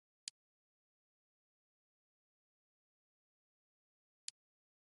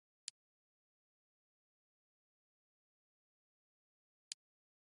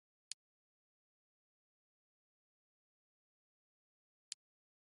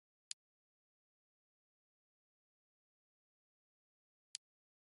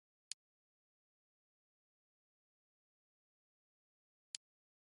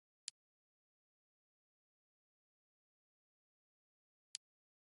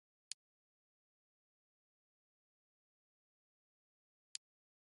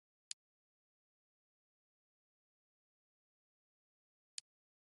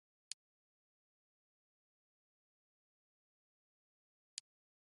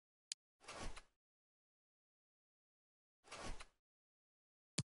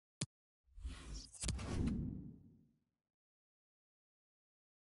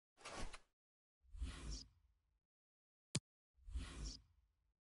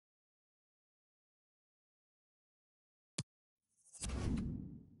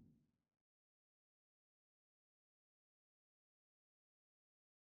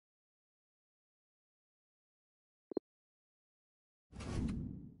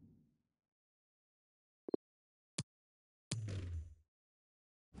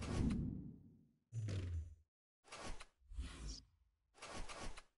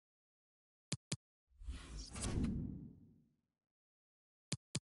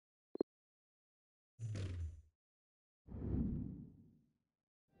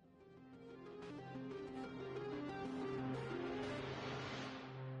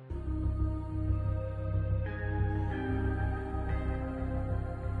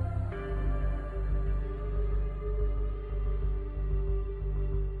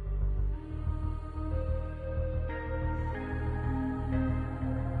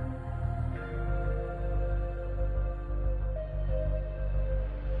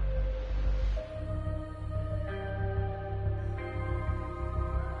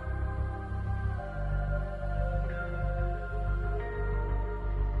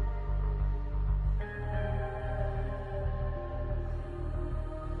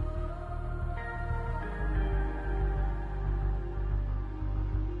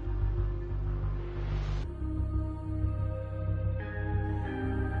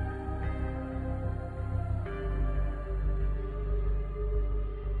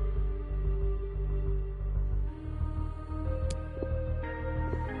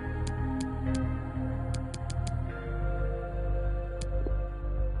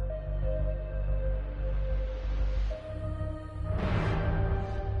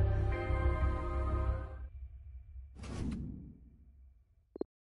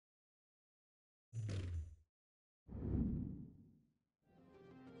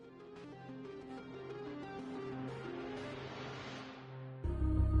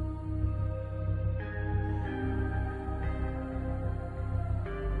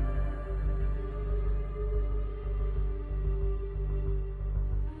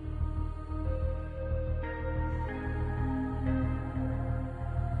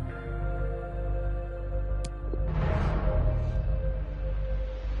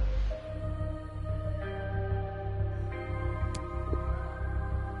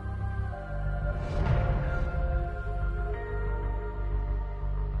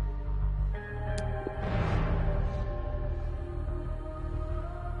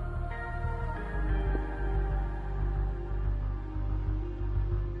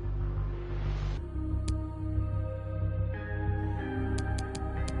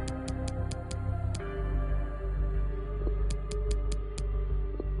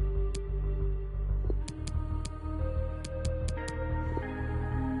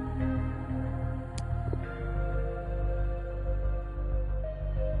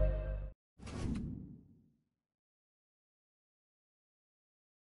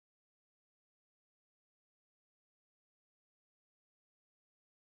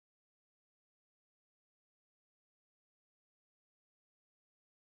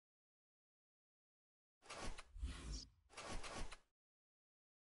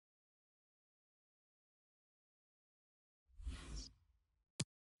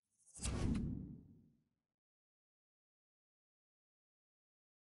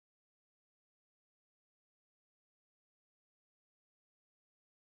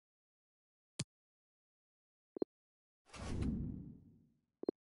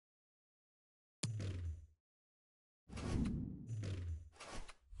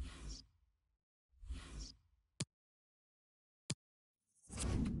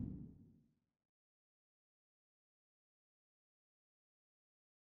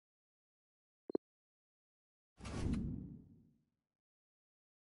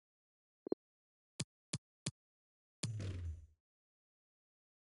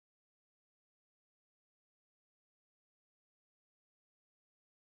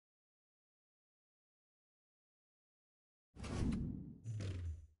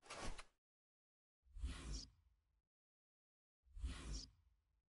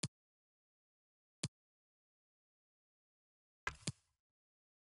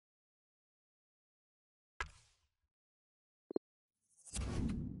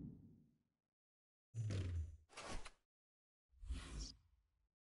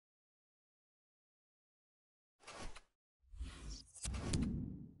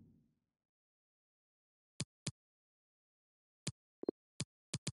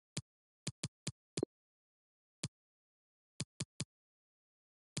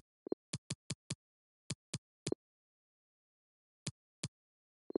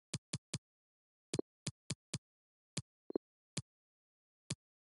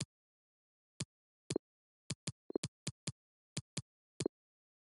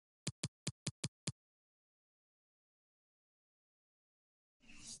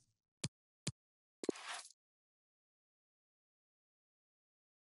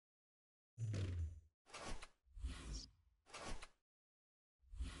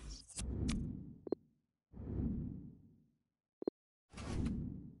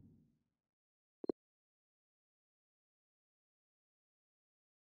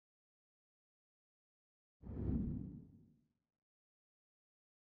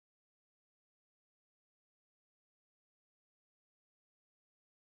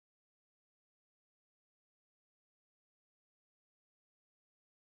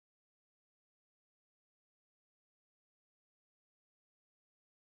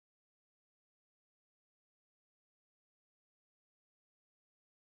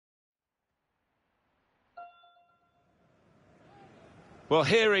Well,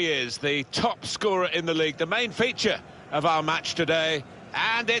 here he is, the top scorer in the league, the main feature of our match today,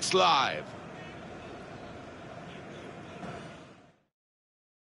 and it's live.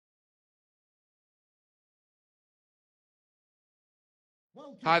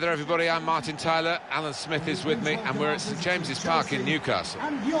 Hi there, everybody. I'm Martin Tyler. Alan Smith is with me, and we're at St James's Park in Newcastle.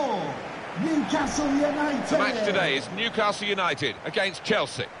 And you're Newcastle United. The match today is Newcastle United against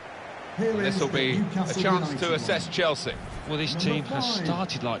Chelsea. This will be a chance to assess Chelsea. Well, this team has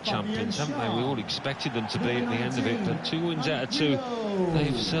started like champions, haven't they? We all expected them to be at the end of it, but 2 wins out of 2.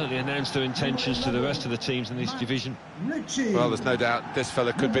 They've certainly announced their intentions to the rest of the teams in this division. Well, there's no doubt this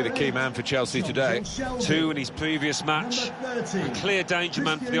fella could be the key man for Chelsea today. 2 in his previous match. A clear danger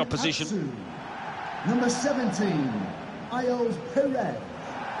man for the opposition. Number 17, Ayos Perez.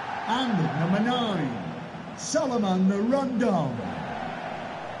 And number 9, Solomon Rondon.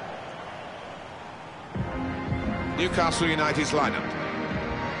 Newcastle United's lineup.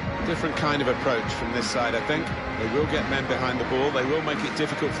 Different kind of approach from this side, I think. They will get men behind the ball. They will make it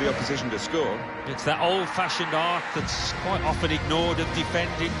difficult for the opposition to score. It's that old-fashioned art that's quite often ignored of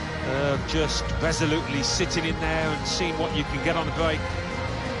defending. Just resolutely sitting in there and seeing what you can get on the break.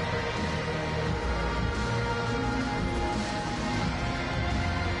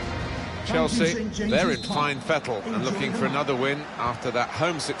 Chelsea, they're in fine fettle and looking for another win after that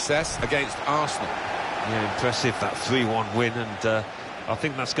home success against Arsenal. Yeah, impressive, that 3-1 win, and I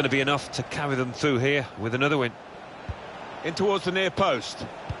think that's going to be enough to carry them through here with another win. In towards the near post.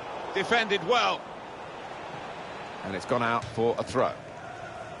 Defended well. And it's gone out for a throw.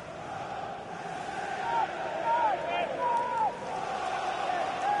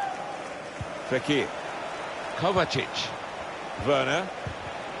 Fekir. Kovacic. Werner.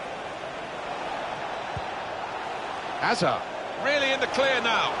 Hazard. Really in the clear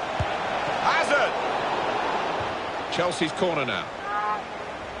now. Hazard! Chelsea's corner now.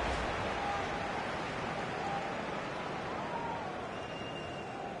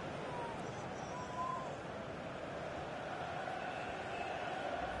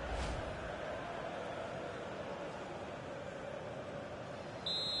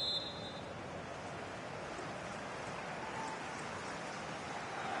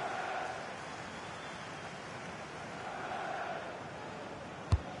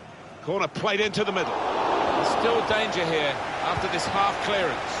 Corner played into the middle. There's still danger here after this half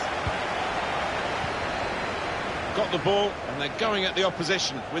clearance. Got the ball and they're going at the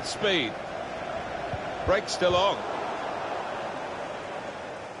opposition with speed. Break still on.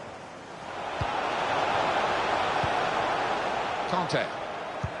 Conte.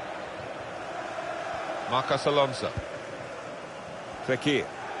 Marcos Alonso. Fekir.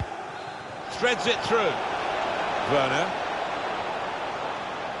 Threads it through. Werner.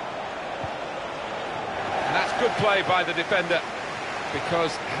 And that's good play by the defender,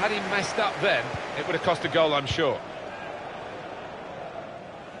 because had he messed up then, it would have cost a goal, I'm sure.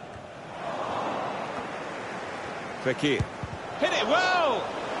 Fekir. Hit it well!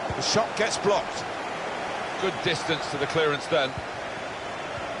 The shot gets blocked. Good distance to the clearance then.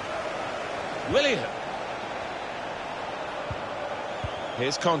 Willian.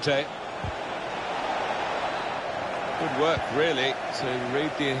 Here's Conte. Good work, really, to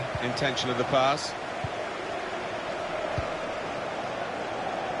read the intention of the pass.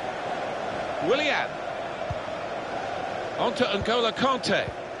 Willian. On to N'Golo Kanté.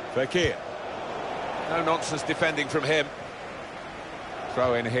 Fekir. No nonsense defending from him.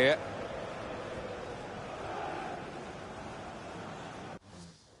 Throw in here.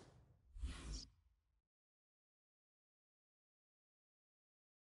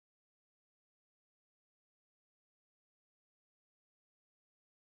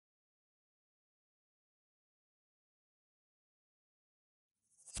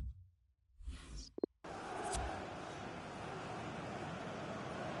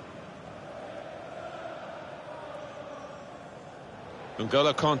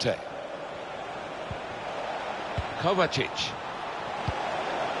 N'Golo Kanté. Kovacic.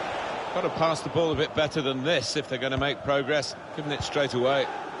 Got to pass the ball a bit better than this if they're going to make progress. Giving it straight away.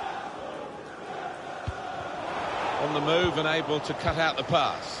 On the move and able to cut out the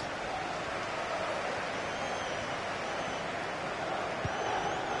pass.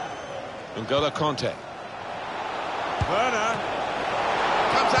 N'Golo Kanté. Werner.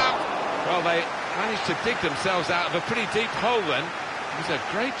 Comes out. Well, they managed to dig themselves out of a pretty deep hole then. It was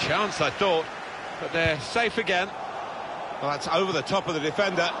a great chance, I thought, but they're safe again. Well, that's over the top of the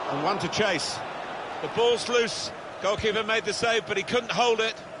defender, and one to chase. The ball's loose. Goalkeeper made the save, but he couldn't hold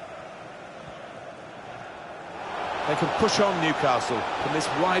it. They can push on Newcastle from this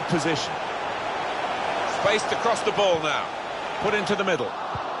wide position. Space to cross the ball now. Put into the middle.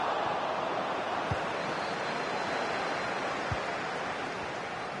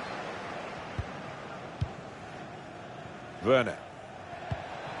 Werner.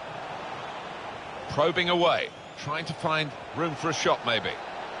 Probing away, trying to find room for a shot maybe.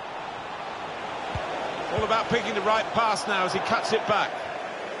 All about picking the right pass now as he cuts it back.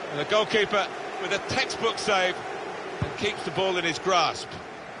 And the goalkeeper with a textbook save and keeps the ball in his grasp.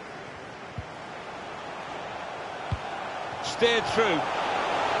 Steered through.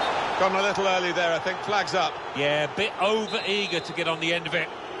 Gone a little early there, I think. Flags up. Yeah, a bit over-eager to get on the end of it.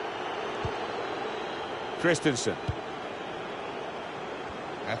 Christensen.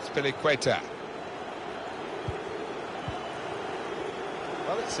 That's Piliqueta.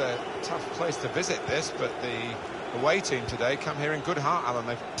 Well, it's a tough place to visit this, but the away team today come here in good heart, Alan.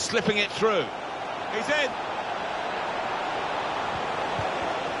 They're slipping it through. He's in.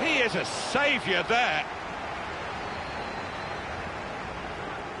 He is a saviour there.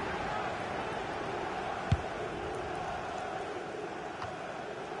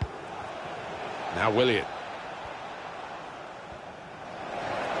 Now Willian.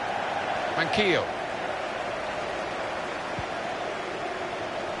 Manquillo.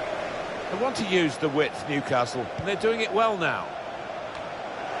 They want to use the width, Newcastle, and they're doing it well now.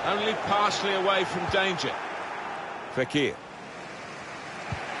 Only partially away from danger. Fekir.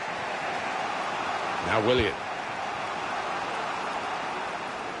 Now Willian.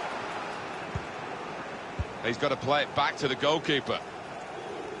 He's got to play it back to the goalkeeper.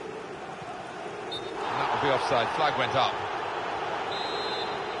 And that will be offside. Flag went up.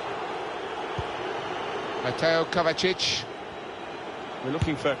 Mateo Kovacic. We're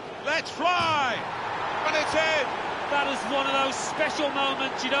looking for... Let's fly! And it's in! That is one of those special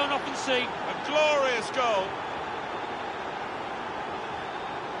moments you don't often see. A glorious goal.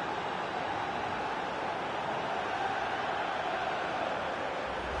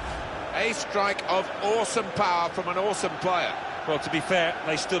 A strike of awesome power from an awesome player. Well, to be fair,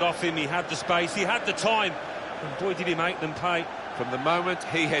 they stood off him, he had the space, he had the time, and boy did he make them pay. From the moment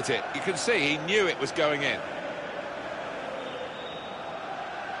he hit it, you can see he knew it was going in.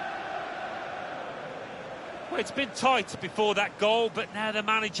 Well, it's been tight before that goal, but now the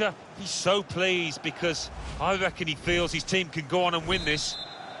manager, he's so pleased because I reckon he feels his team can go on and win this.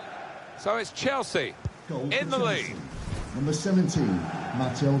 So it's Chelsea Goal in the for lead. Chelsea. Number 17,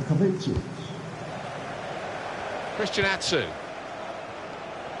 Mateo Kovacic. Christian Atsu.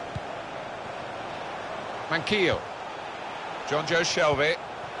 Manquillo. John Joe Shelby.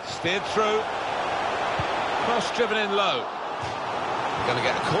 Steered through. Cross driven in low. Going to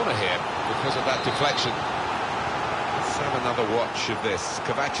get a corner here because of that deflection. Let's have another watch of this.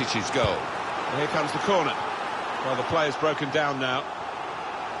 Kovacic's goal. And here comes the corner. Well, the player's broken down now.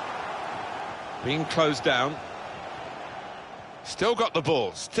 Being closed down. Still got the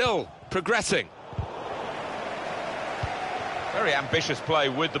ball. Still progressing. Very ambitious play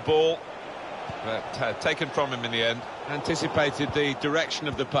with the ball, but taken from him in the end. Anticipated the direction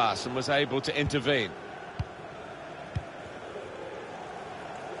of the pass and was able to intervene.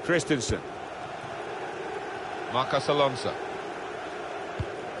 Christensen. Marcos Alonso.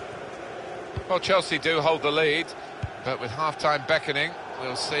 Well, Chelsea do hold the lead, but with half-time beckoning,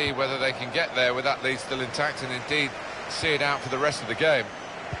 we'll see whether they can get there with that lead still intact and indeed see it out for the rest of the game.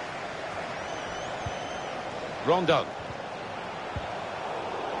 Rondon.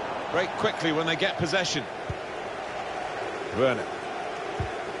 Break quickly when they get possession. Werner.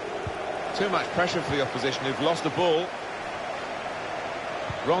 Too much pressure for the opposition who've lost the ball.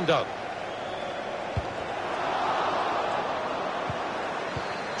 Rondon.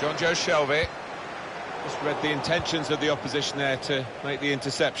 John Joe Shelby. Just read the intentions of the opposition there to make the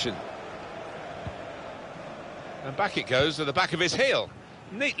interception. And back it goes to the back of his heel.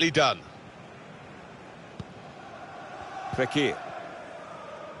 Neatly done. Fekir.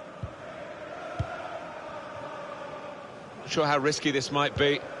 Not sure how risky this might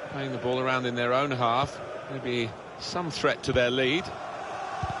be, playing the ball around in their own half. Maybe some threat to their lead.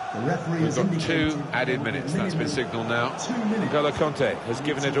 We've got 2 added minutes, that's been signalled now. N'Golo Kanté has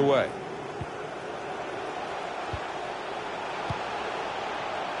given it away.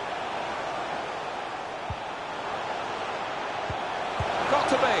 Got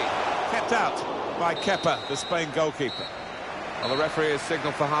to be kept out by Kepa, the Spain goalkeeper. Well, the referee has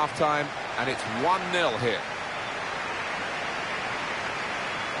signalled for half-time, and it's 1-0 here.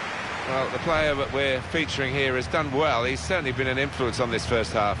 Well, the player that we're featuring here has done well. He's certainly been an influence on this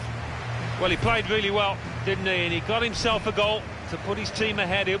first half. Well, he played really well, didn't he? And he got himself a goal to put his team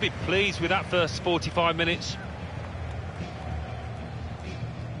ahead. He'll be pleased with that first 45 minutes.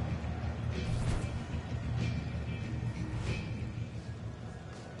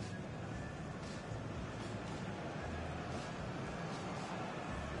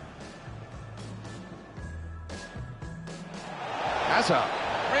 Hazard,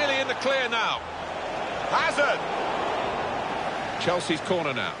 really in the clear now. Hazard! Chelsea's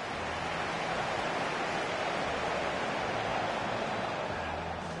corner now.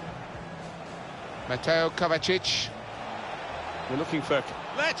 Mateo Kovacic. We're looking for...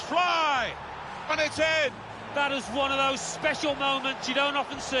 Let's fly! And it's in! That is one of those special moments you don't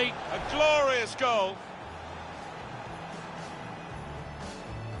often see. A glorious goal.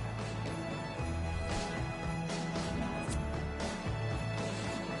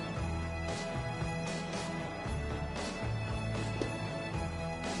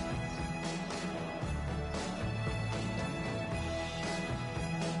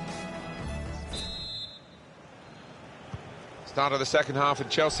 Start of the second half and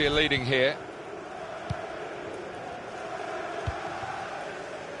Chelsea are leading here.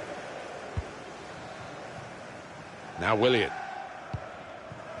 Now Willian.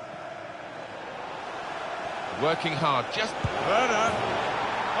 Working hard, just... Werner.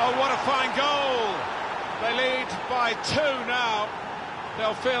 Oh, what a fine goal! They lead by 2 now.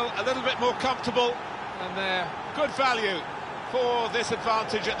 They'll feel a little bit more comfortable, and they're good value for this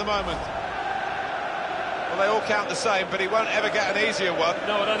advantage at the moment. Well, they all count the same, but he won't ever get an easier one.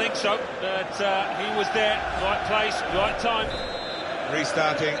 No, I don't think so. But he was there, right place, right time.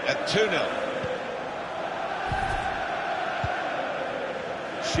 Restarting at 2-0.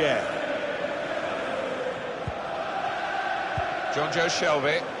 Share. John Joe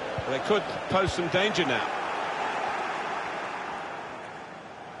Shelby. They could pose some danger now.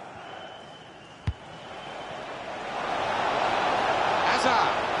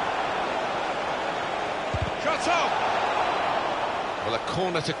 Hazard. Shots off. Well, a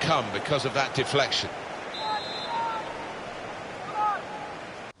corner to come because of that deflection.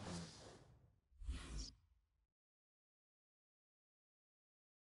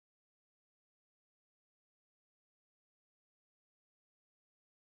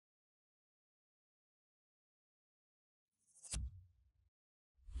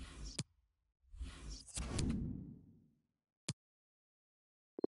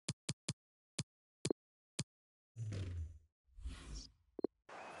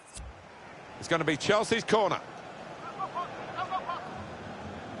 It's going to be Chelsea's corner.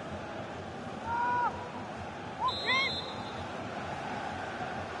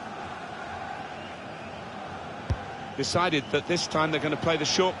 Decided that this time they're going to play the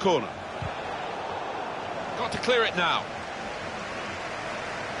short corner. Got to clear it now.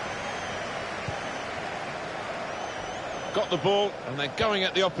 Got the ball and they're going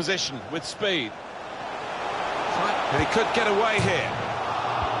at the opposition with speed. And he could get away here.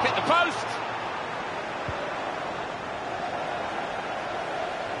 Hit the post.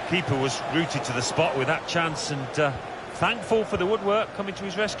 Keeper was rooted to the spot with that chance, and thankful for the woodwork coming to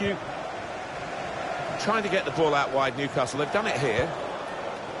his rescue. Trying to get the ball out wide, Newcastle. They've done it here.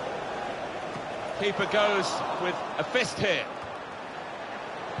 Keeper goes with a fist here.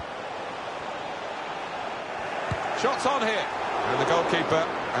 Shots on here. And the goalkeeper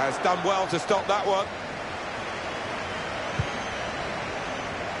has done well to stop that one.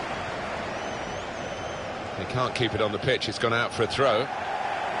 They can't keep it on the pitch. It's gone out for a throw.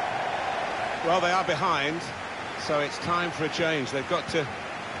 Well, they are behind, so it's time for a change. They've got to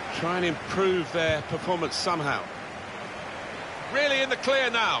try and improve their performance somehow. Really in the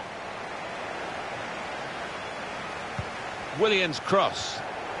clear now. Willian's cross.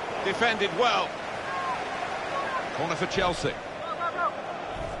 Defended well. Corner for Chelsea.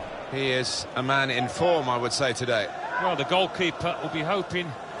 He is a man in form, I would say, today. Well, the goalkeeper will be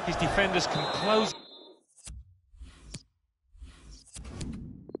hoping his defenders can close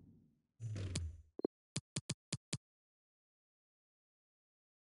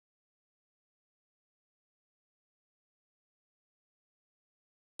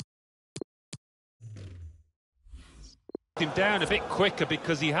him down a bit quicker,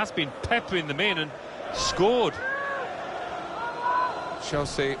 because he has been peppering them in and scored.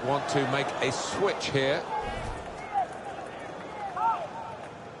 Chelsea want to make a switch here.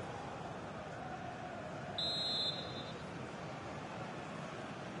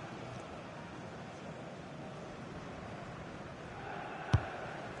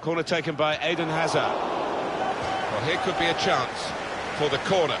 Corner taken by Eden Hazard. Well, here could be a chance for the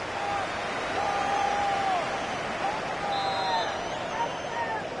corner.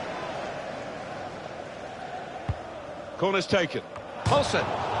 Corner's taken. Paulson,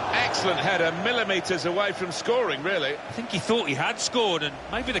 excellent header, millimetres away from scoring, really. I think he thought he had scored, and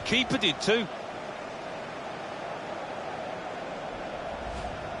maybe the keeper did too.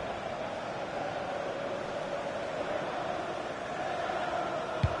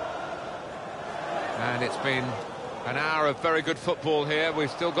 And it's been An hour of very good football here.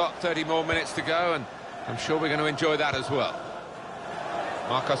 We've still got 30 more minutes to go, and I'm sure we're going to enjoy that as well.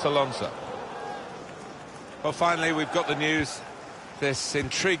 Marcos Alonso. Well, finally, we've got the news. This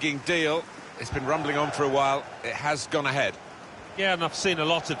intriguing deal, it's been rumbling on for a while. It has gone ahead. Yeah, and I've seen a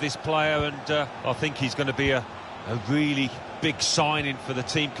lot of this player, and I think he's going to be a really big signing for the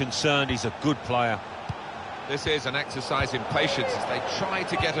team concerned. He's a good player. This is an exercise in patience as they try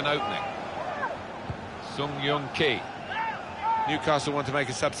to get an opening. Sung Young Ki. Newcastle want to make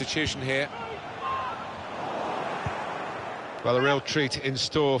a substitution here. Well, a real treat in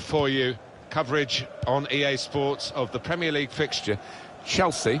store for you. Coverage on EA Sports of the Premier League fixture.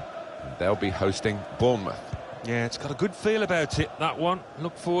 Chelsea, they'll be hosting Bournemouth. Yeah, it's got a good feel about it, that one.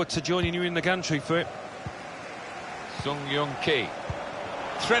 Look forward to joining you in the gantry for it. Sung Young Ki.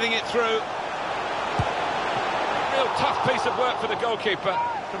 Threading it through. Real tough piece of work for the goalkeeper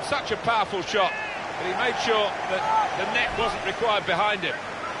from such a powerful shot. But he made sure that the net wasn't required behind him.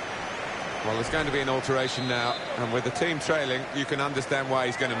 Well, there's going to be an alteration now, and with the team trailing, you can understand why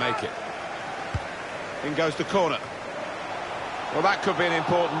he's going to make it. In goes the corner. Well, that could be an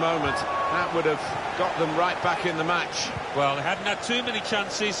important moment. That would have got them right back in the match. Well, they hadn't had too many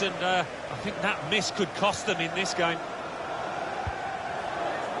chances, and I think that miss could cost them in this game.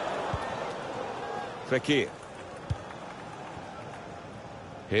 Fekir.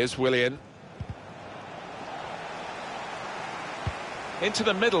 Here's Willian. Into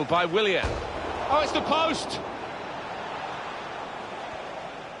the middle by Willian. Oh, it's the post!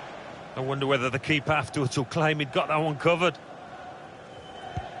 I wonder whether the keeper afterwards will claim he'd got that one covered.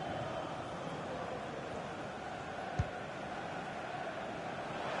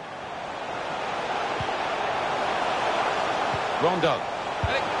 Rondon.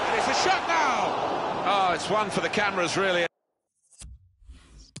 And it's a shot now! Oh, it's one for the cameras, really.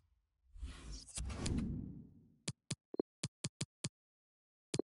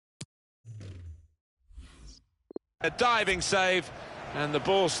 A diving save, and the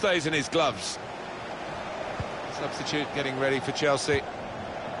ball stays in his gloves. Substitute getting ready for Chelsea.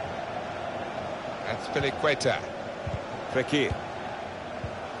 That's Piliqueta. Fekir.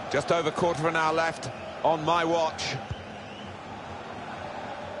 Just over quarter of an hour left on my watch.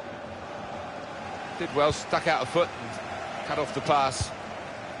 Did well, stuck out a foot and cut off the pass.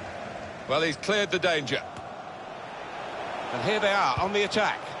 Well, he's cleared the danger. And here they are on the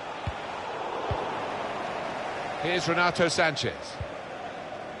attack. Here's Renato Sanchez.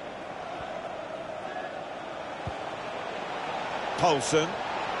 Poulsen.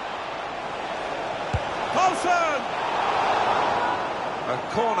 Poulsen! A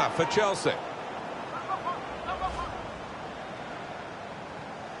corner for Chelsea.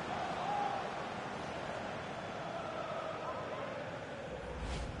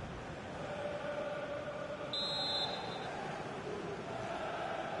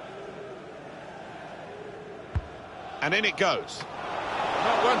 And in it goes.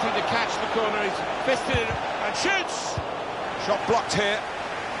 Not wanting to catch the corner, he's fisted it and shoots! Shot blocked here.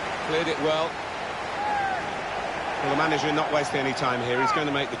 Cleared it well. Well, the manager not wasting any time here. He's going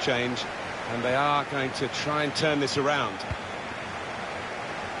to make the change, and they are going to try and turn this around.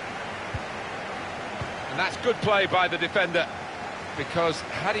 And that's good play by the defender, because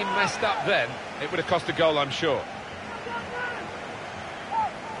had he messed up then, it would have cost a goal, I'm sure.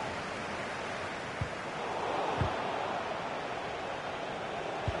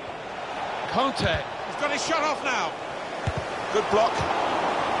 Conte, he's got his shot off now. Good block.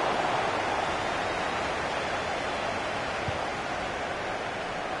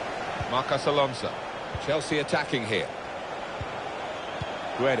 Marcos Alonso. Chelsea attacking here.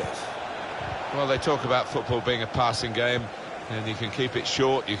 Guedes. Well, they talk about football being a passing game, and you can keep it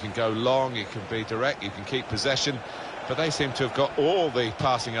short, you can go long, you can be direct, you can keep possession, but they seem to have got all the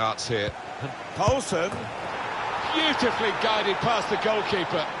passing arts here. Poulsen. Beautifully guided past the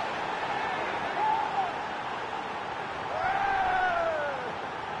goalkeeper.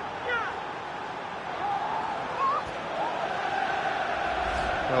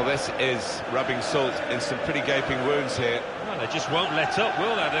 Well, this is rubbing salt in some pretty gaping wounds here. Well, they just won't let up, will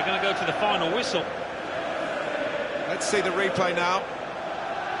they? They're going to go to the final whistle. Let's see the replay now.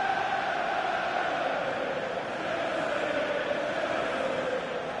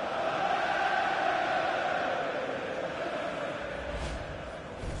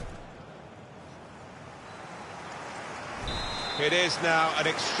 It is now an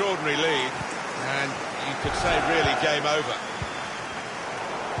extraordinary lead, and you could say really game over.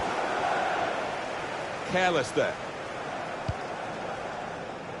 Careless there.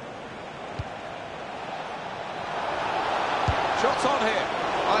 Shots on here.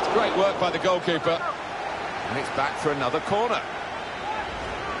 Oh, that's great work by the goalkeeper. And it's back for another corner.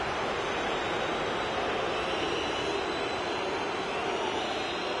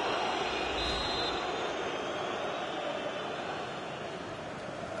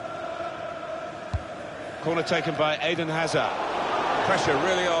 Corner taken by Eden Hazard. Pressure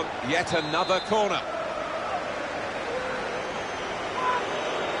really on yet another corner.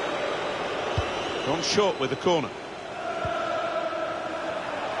 Gone short with the corner.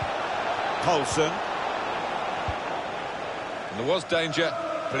 Poulsen. And there was danger,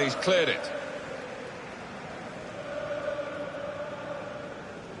 but he's cleared it.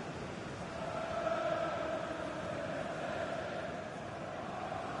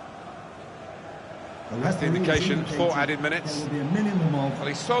 That's the indication, 4 added minutes. Well,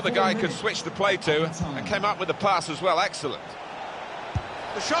 he saw the guy could switch the play to and came up with the pass as well. Excellent.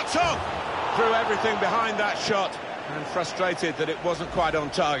 The shot's on! Threw everything behind that shot and frustrated that it wasn't quite on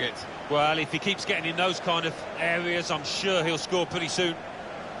target. Well, if he keeps getting in those kind of areas, I'm sure he'll score pretty soon.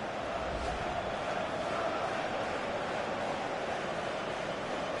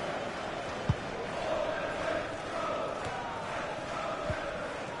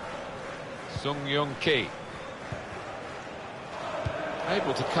 Sung Young Ki.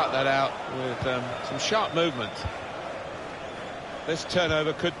 Able to cut that out with some sharp movement. This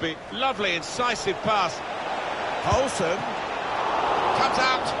turnover could be lovely, incisive pass. Poulsen comes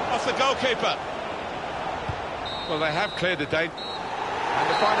out off the goalkeeper. Well, they have cleared the danger. And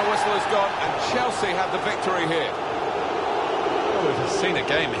the final whistle has gone, and Chelsea have the victory here. Well, we've seen a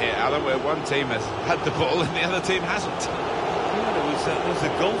game here, Alan, where one team has had the ball and the other team hasn't. Yeah, there was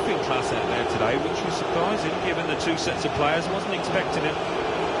a golfing class out there today, which was surprising, given the two sets of players. Wasn't expecting it.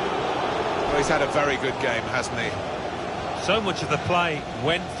 Well, he's had a very good game, hasn't he? So much of the play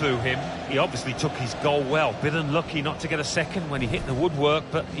went through him. He obviously took his goal well. Bit unlucky not to get a second when he hit the woodwork,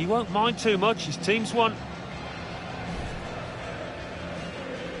 but he won't mind too much. His team's won.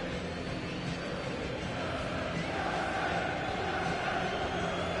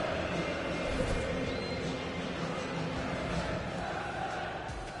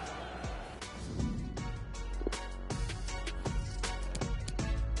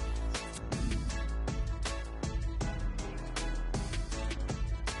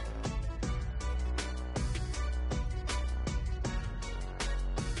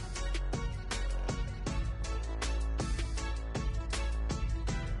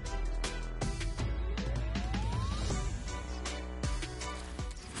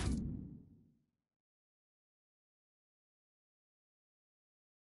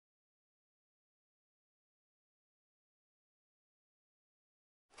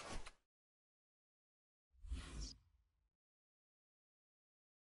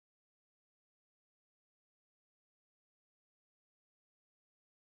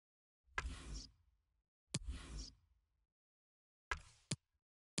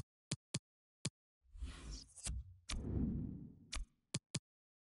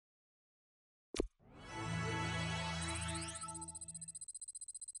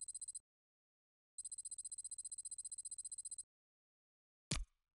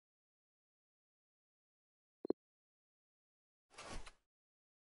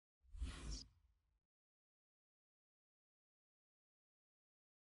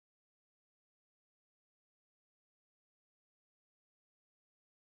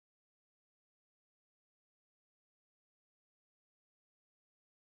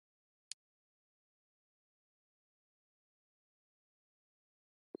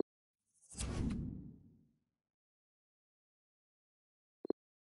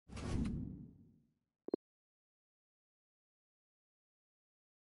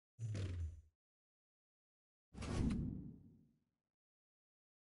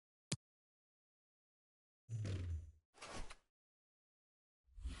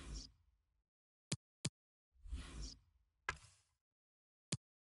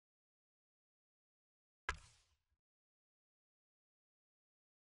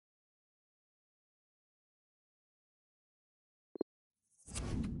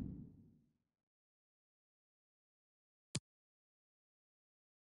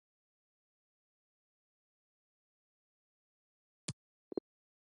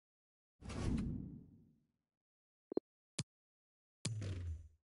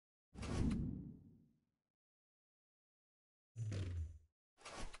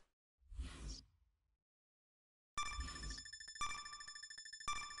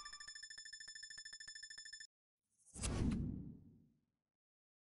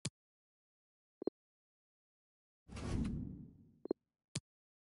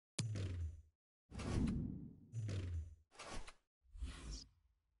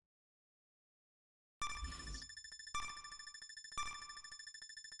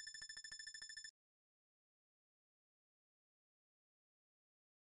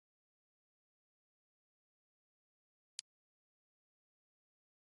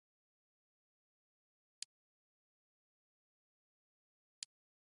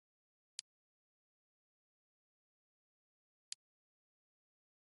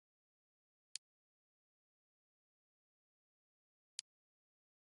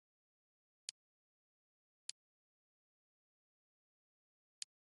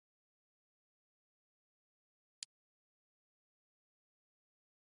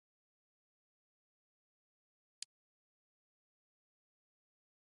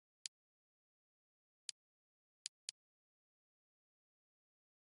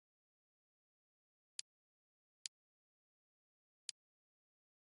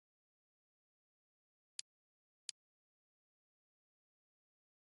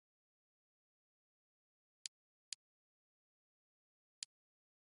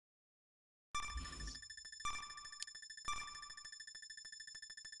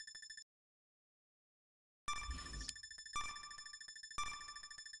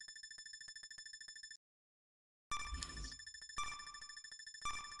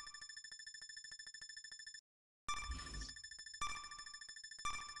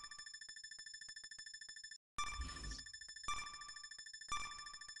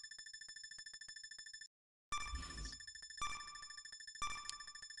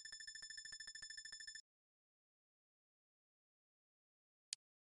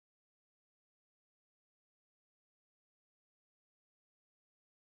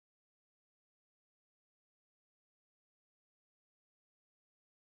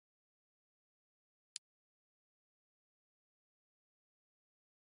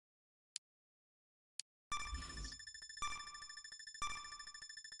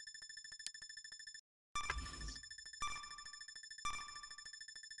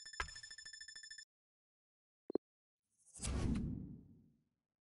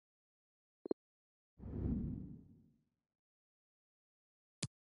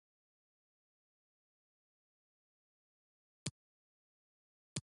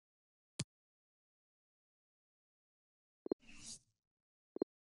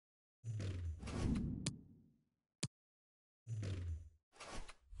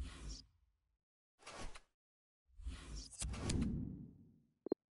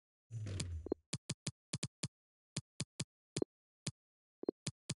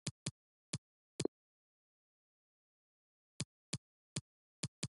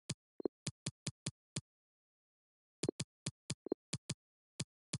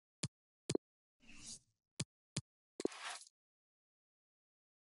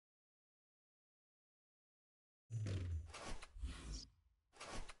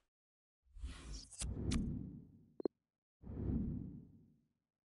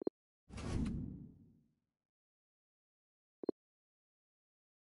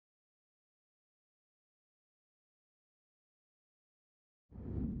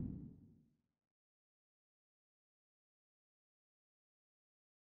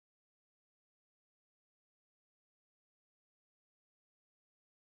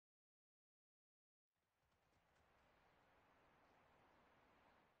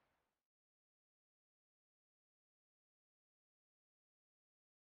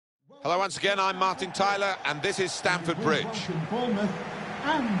 Hello once again, I'm Martin Tyler, and this is Stamford Bridge. Bournemouth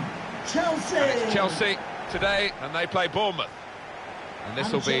and Chelsea. And it's Chelsea today, and they play Bournemouth. And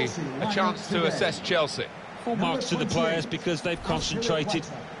this will be a chance to assess Chelsea. Full marks to the players because they've concentrated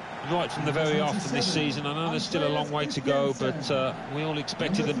right from the very off in this season. I know there's still a long way to go, but we all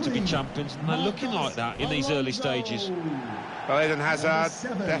expected them to be champions, and they're looking like that in these early stages. Well, Eden Hazard,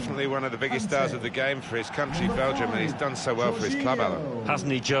 definitely one of the biggest stars of the game for his country, Belgium, and he's done so well for his club, Alan.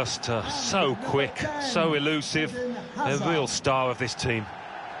 Hasn't he just? So quick, so elusive, a real star of this team.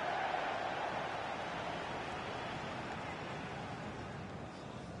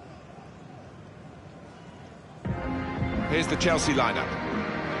 Here's the Chelsea lineup.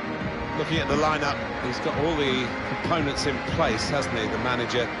 Looking at the lineup, he's got all the components in place, hasn't he, the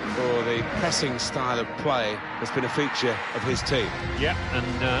manager, for the pressing style of play that's been a feature of his team. Yeah, and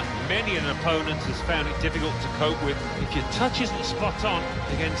many an opponent has found it difficult to cope with. If your touch isn't spot on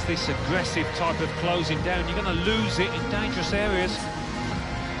against this aggressive type of closing down, you're going to lose it in dangerous areas.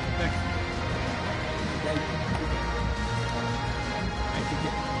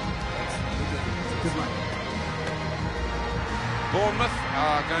 Bournemouth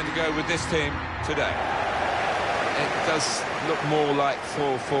are going to go with this team today. It does look more like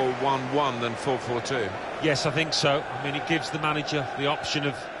 4-4-1-1 than 4-4-2. Yes, I think so. I mean, it gives the manager the option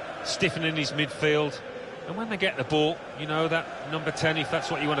of stiffening his midfield. And when they get the ball, you know, that number 10, if that's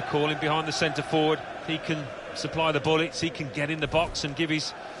what you want to call him, behind the centre forward, he can supply the bullets, he can get in the box and give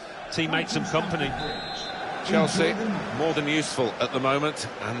his teammates some company. Chelsea, more than useful at the moment,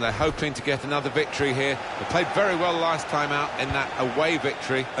 and they're hoping to get another victory here. They played very well last time out in that away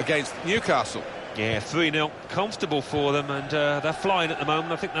victory against Newcastle. Yeah, 3-0, comfortable for them, and they're flying at the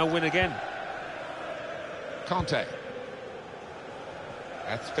moment. I think they'll win again. Conte.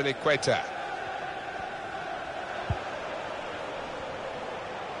 That's Filiqueta.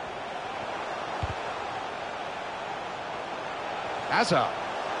 Hazard.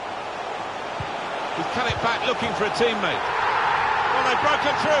 He's cut it back looking for a teammate. Well, they've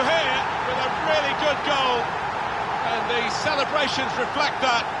broken through here with a really good goal. And the celebrations reflect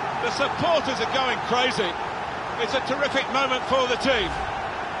that. The supporters are going crazy. It's a terrific moment for the team.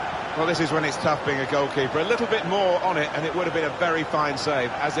 Well, this is when it's tough being a goalkeeper. A little bit more on it, and it would have been a very fine save.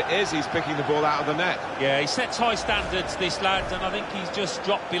 As it is, he's picking the ball out of the net. Yeah, he sets high standards, this lad, and I think he's just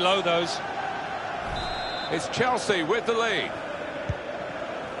dropped below those. It's Chelsea with the lead.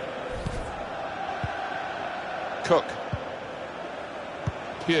 Cook.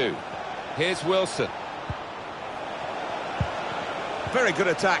 Pugh. Here's Wilson. Very good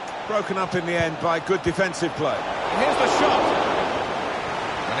attack, broken up in the end by good defensive play. Here's the shot.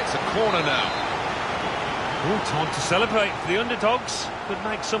 And it's a corner now. Oh, time to celebrate for the underdogs. Could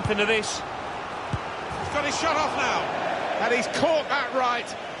make something of this. He's got his shot off now. And he's caught that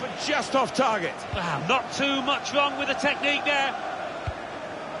right, but just off target. Wow, not too much wrong with the technique there.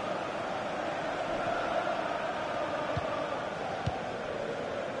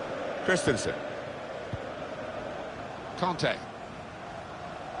 Christensen. Conte.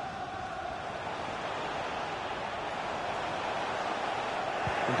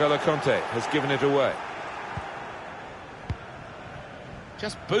 N'Golo Conte has given it away.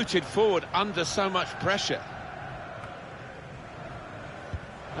 Just booted forward under so much pressure.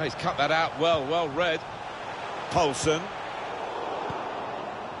 Oh, he's cut that out well read. Poulsen.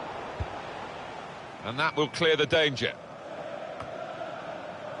 And that will clear the danger.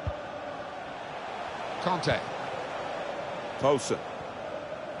 Conte. Poulsen.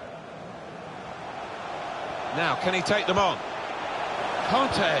 Now, can he take them on?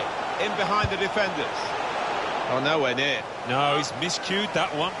 Conte in behind the defenders. Oh, nowhere near. No, he's miscued that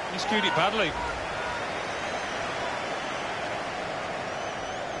one. Miscued it badly.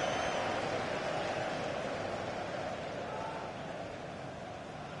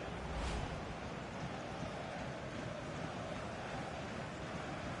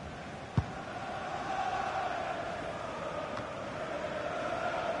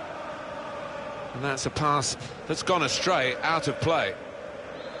 And that's a pass that's gone astray, out of play.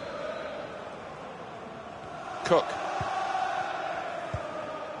 Cook.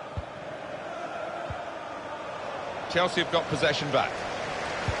 Chelsea have got possession back.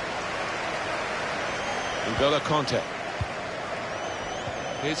 N'Golo Conte.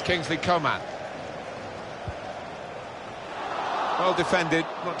 Here's Kingsley Coman. Well defended,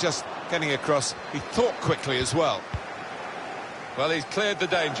 not just getting across, he thought quickly as well. Well, he's cleared the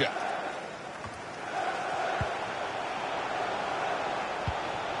danger.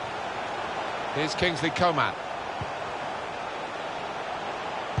 Here's Kingsley Coman.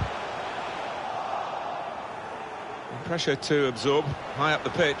 pressure to absorb, high up the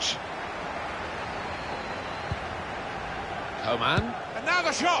pitch. Coman. And now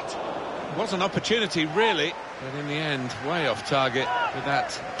the shot! It was an opportunity, really, but in the end, way off target with that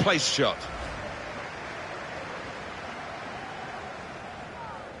place shot.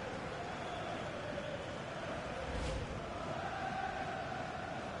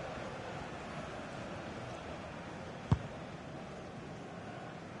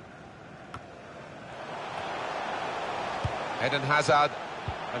 Eden Hazard,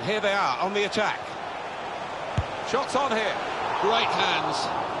 and here they are on the attack. Shots on here. Great hands.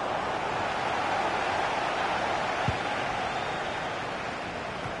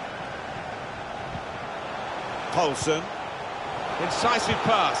 Poulsen. Incisive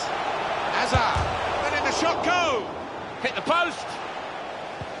pass. Hazard. Letting the shot go. Hit the post.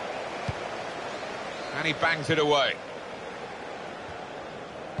 And he bangs it away.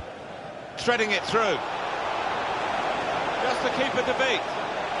 Threading it through. Just the keeper to beat.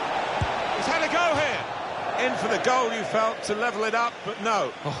 He's had a go here. In for the goal, you felt, to level it up, but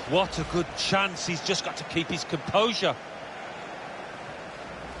no. Oh, what a good chance. He's just got to keep his composure.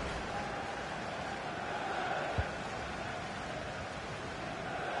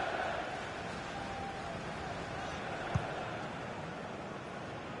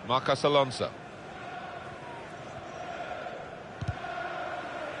 Marcos Alonso.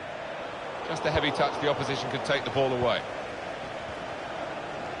 Just a heavy touch, the opposition could take the ball away.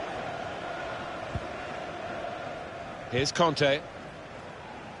 Here's Conte.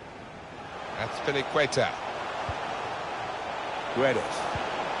 That's Piliqueta.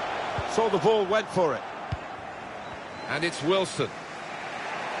 Guedes. Saw the ball, went for it. And it's Wilson.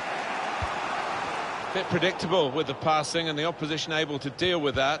 Bit predictable with the passing and the opposition able to deal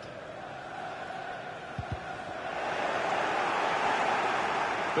with that.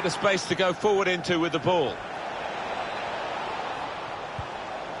 Bit of space to go forward into with the ball.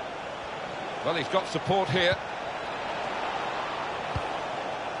 Well, he's got support here.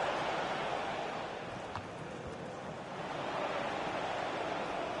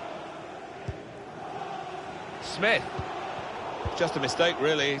 Smith. Just a mistake,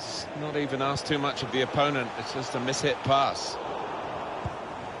 really. He's not even asked too much of the opponent. It's just a mishit pass.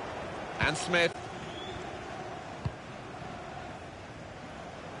 And Smith.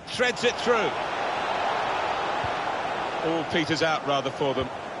 Threads it through. All peters out, rather, for them.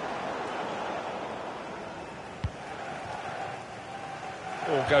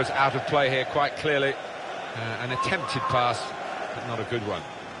 Ball goes out of play here, quite clearly. An attempted pass, but not a good one.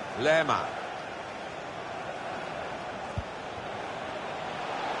 Lerma.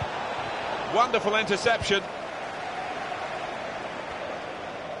 Wonderful interception.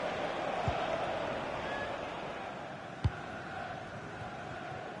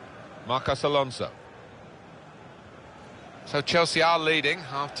 Marcos Alonso. So Chelsea are leading.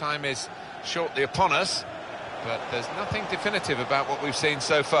 Half-time is shortly upon us, but there's nothing definitive about what we've seen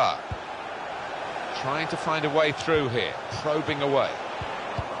so far. Trying to find a way through here, probing away.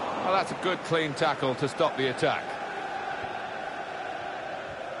 Well, that's a good, clean tackle to stop the attack.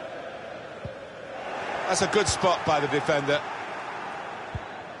 That's a good spot by the defender.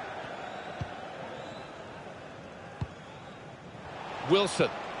 Wilson.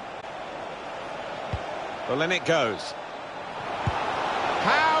 Well, in it goes.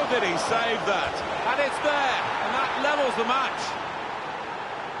 How did he save that? And it's there, and that levels the match.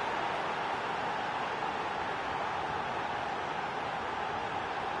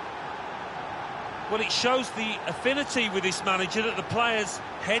 Well, it shows the affinity with this manager that the players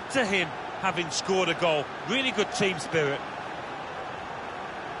head to him having scored a goal. Really good team spirit.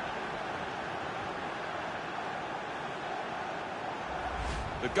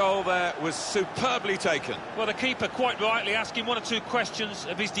 The goal there was superbly taken. Well, the keeper quite rightly asking one or two questions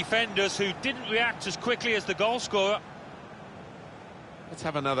of his defenders who didn't react as quickly as the goal scorer. Let's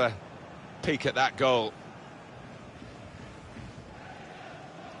have another peek at that goal.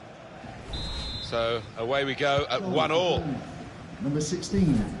 So away we go at 1-1. Number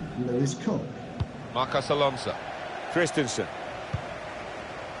 16, Lewis Cook. Marcos Alonso. Christensen.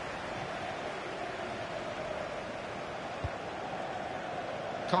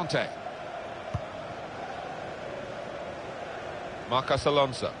 Conte. Marcos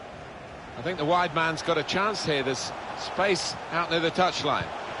Alonso. I think the wide man's got a chance here. There's space out near the touchline.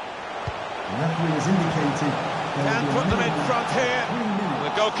 The referee has indicated Can put them in front here.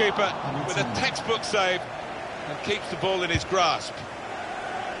 The goalkeeper with a textbook save and keeps the ball in his grasp.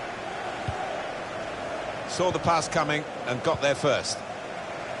 Saw the pass coming and got there first.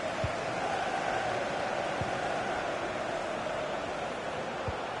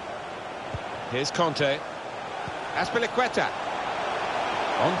 Here's Conte. Azpilicueta.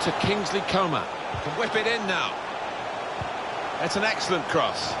 On to Kingsley Coman. Can whip it in now. It's an excellent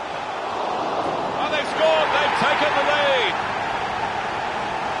cross. Oh, they've scored! They've taken the lead!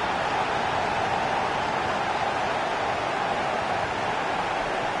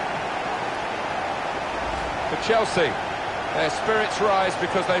 For Chelsea, their spirits rise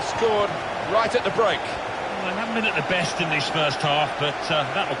because they've scored right at the break. Well, they haven't been at the best in this first half, but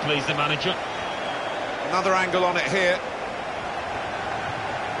that'll please the manager. Another angle on it here.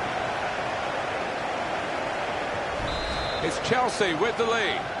 It's Chelsea with the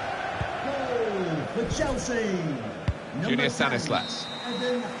lead. Goal for Chelsea. Junior Stanislas.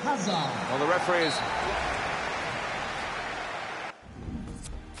 Eden Hazard. Well, the referee is...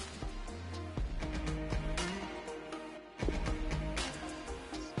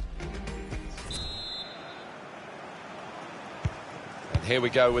 And here we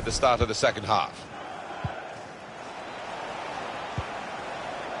go with the start of the second half.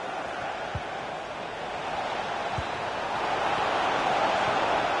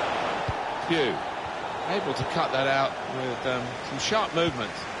 Able to cut that out with some sharp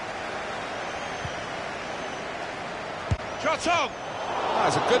movement. Shot on!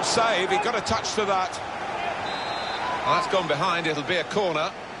 That's a good save, he got a touch to that. Well, that's gone behind, it'll be a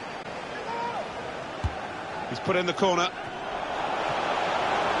corner. He's put in the corner.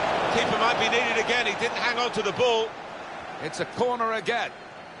 Keeper might be needed again, he didn't hang on to the ball. It's a corner again.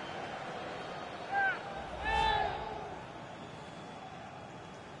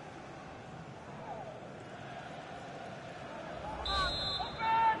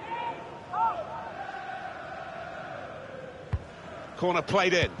 Corner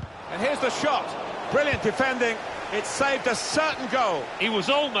played in. And here's the shot. Brilliant defending. It saved a certain goal. He was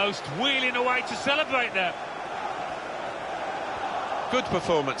almost wheeling away to celebrate that. Good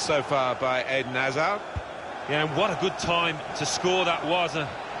performance so far by Eden Hazard. Yeah, and what a good time to score that was.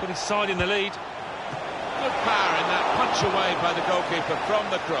 Put his side in the lead. Good power in that punch away by the goalkeeper from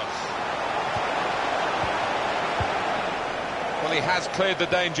the cross. Well, he has cleared the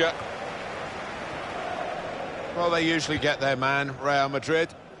danger. Well, they usually get their man, Real Madrid,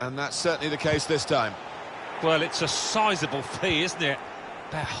 and that's certainly the case this time. Well, it's a sizable fee, isn't it?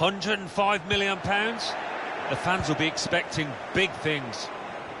 About £105 million. The fans will be expecting big things.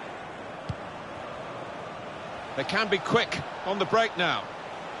 They can be quick on the break now.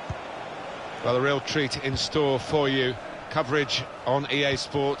 Well, a real treat in store for you. Coverage on EA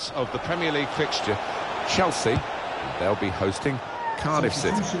Sports of the Premier League fixture. Chelsea, they'll be hosting Cardiff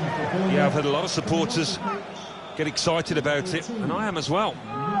City. Yeah, I've had a lot of supporters get excited about it, and I am as well.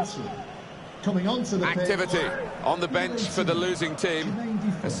 Coming onto the Activity pitch. on the bench for the losing team.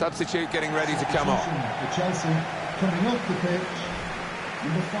 A substitute getting ready to come on. For Chelsea, coming off the pitch,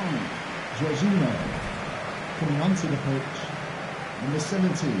 number 5, Jorginho. Coming onto the pitch, number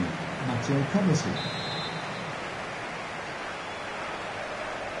 17, Matteo Kovacic.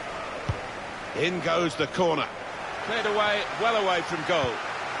 In goes the corner. Cleared away, well away from goal.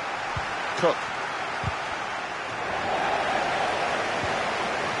 Cook.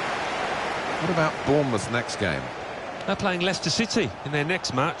 What about Bournemouth's next game? They're playing Leicester City in their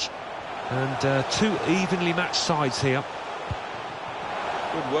next match, and two evenly matched sides here.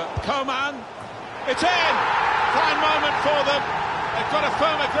 Good work. Coman! It's in! Fine moment for them. They've got a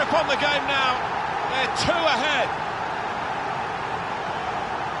firmer grip on the game now. They're 2 ahead.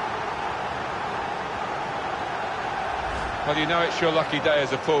 Well, you know it's your lucky day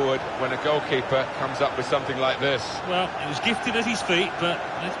as a forward when a goalkeeper comes up with something like this. Well, it was gifted at his feet, but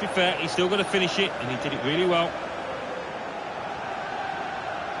let's be fair, he's still got to finish it, and he did it really well.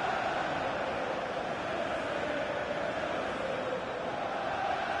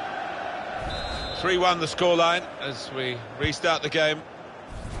 (3-1) the scoreline as we restart the game.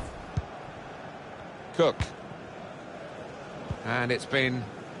 Cook. And it's been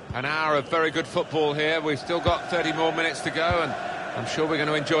an hour of very good football here. We've still got 30 more minutes to go, and I'm sure we're going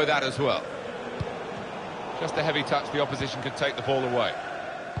to enjoy that as well. Just a heavy touch, the opposition can take the ball away.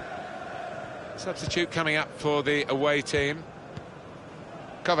 Substitute coming up for the away team.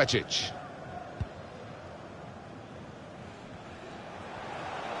 Kovacic.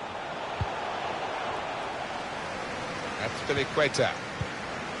 Azpilicueta.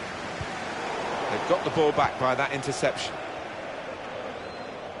 They've got the ball back by that interception.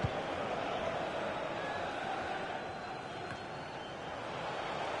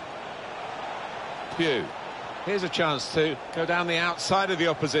 Here's a chance to go down the outside of the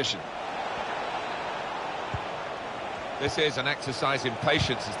opposition. This is an exercise in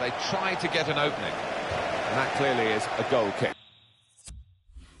patience as they try to get an opening. And that clearly is a goal kick.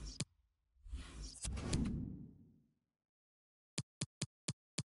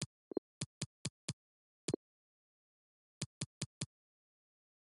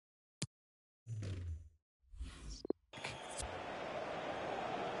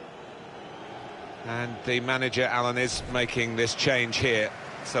 And the manager, Alan, is making this change here.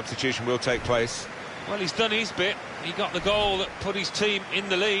 Substitution will take place. Well, he's done his bit. He got the goal that put his team in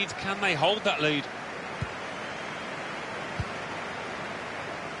the lead. Can they hold that lead?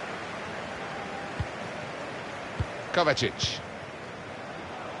 Kovacic.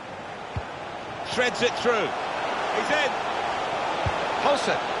 Threads it through. He's in.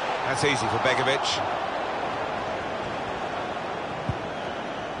 Holson. That's easy for Begovic.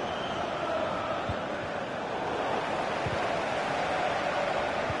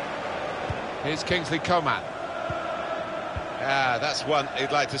 Here's Kingsley Coman. That's one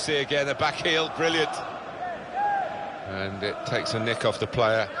he'd like to see again. A back heel, brilliant. And it takes a nick off the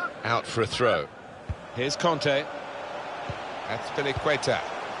player, out for a throw. Here's Conte. That's Piliqueta.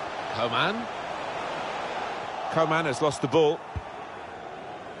 Coman. Coman has lost the ball.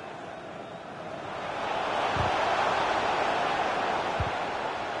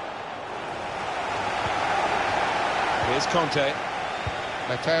 Here's Conte.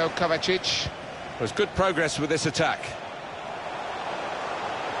 Mateo Kovacic. There's good progress with this attack.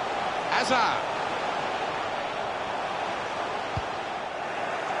 Hazard.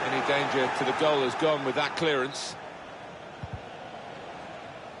 Any danger to the goal has gone with that clearance.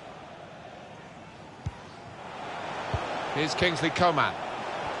 Here's Kingsley Coman.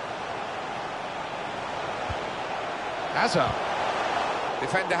 Hazard.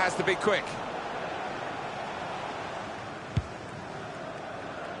 Defender has to be quick.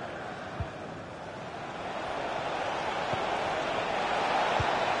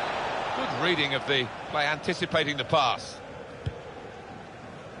 Good reading of the play, anticipating the pass.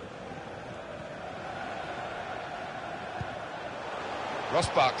 Ross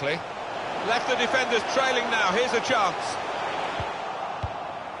Barkley. Left the defenders trailing now. Here's a chance.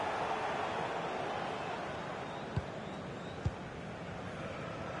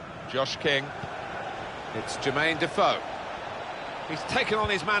 Josh King. It's Jermaine Defoe. He's taken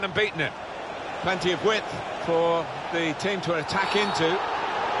on his man and beaten him. Plenty of width for the team to attack into.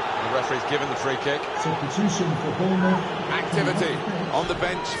 The referee's given the free kick. Substitution for Bournemouth. Activity on the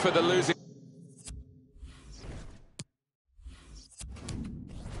bench for the losing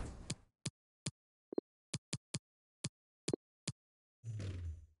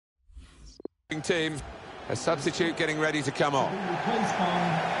team. A substitute getting ready to come on. Replaced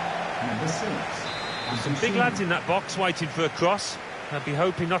by number 6. Some big lads in that box waiting for a cross. I'd be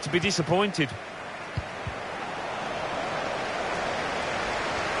hoping not to be disappointed.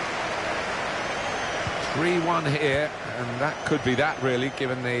 (3-1) here, and that could be that really,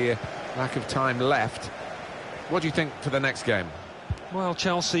 given the lack of time left. What do you think for the next game? Well,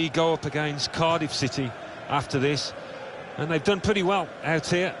 Chelsea go up against Cardiff City after this, and they've done pretty well out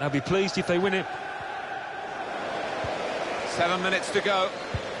here. They'll be pleased if they win it. 7 minutes to go.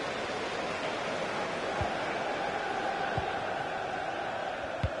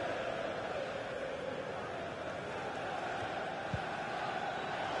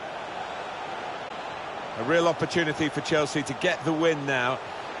 A real opportunity for Chelsea to get the win now,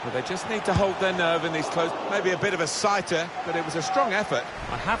 but they just need to hold their nerve in these close. Maybe a bit of a sighter, but it was a strong effort.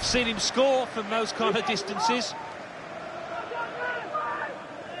 I have seen him score from those kind of distances.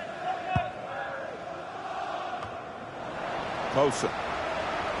 Olsen.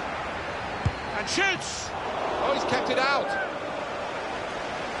 And shoots! Oh, he's kept it out.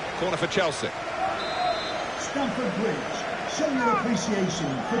 Corner for Chelsea. Stamford Bridge, show your appreciation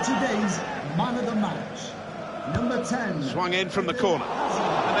for today's man of the match. Number 10. Swung in from the corner,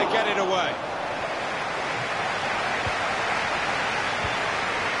 and they get it away.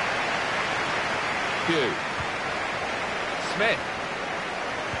 Hugh. Smith.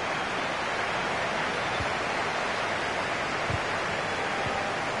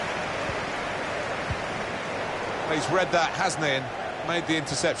 He's read that, hasn't he, and made the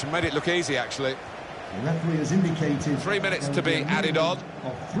interception, made it look easy, actually. The referee has indicated 3 minutes to be added on.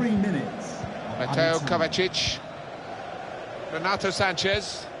 Of 3 minutes. Mateo Kovacic. Renato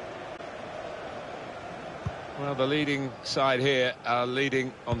Sanchez. Well, the leading side here are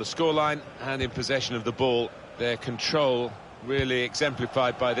leading on the scoreline and in possession of the ball. Their control really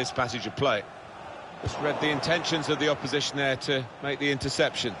exemplified by this passage of play. Just read the intentions of the opposition there to make the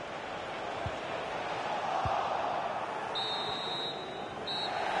interception.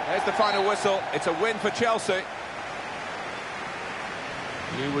 There's the final whistle. It's a win for Chelsea.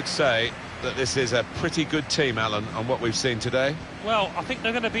 You would say that this is a pretty good team, Alan, on what we've seen today. Well, I think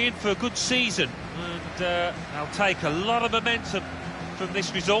they're going to be in for a good season, and they'll take a lot of momentum from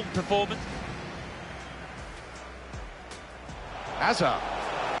this result performance. Hazard.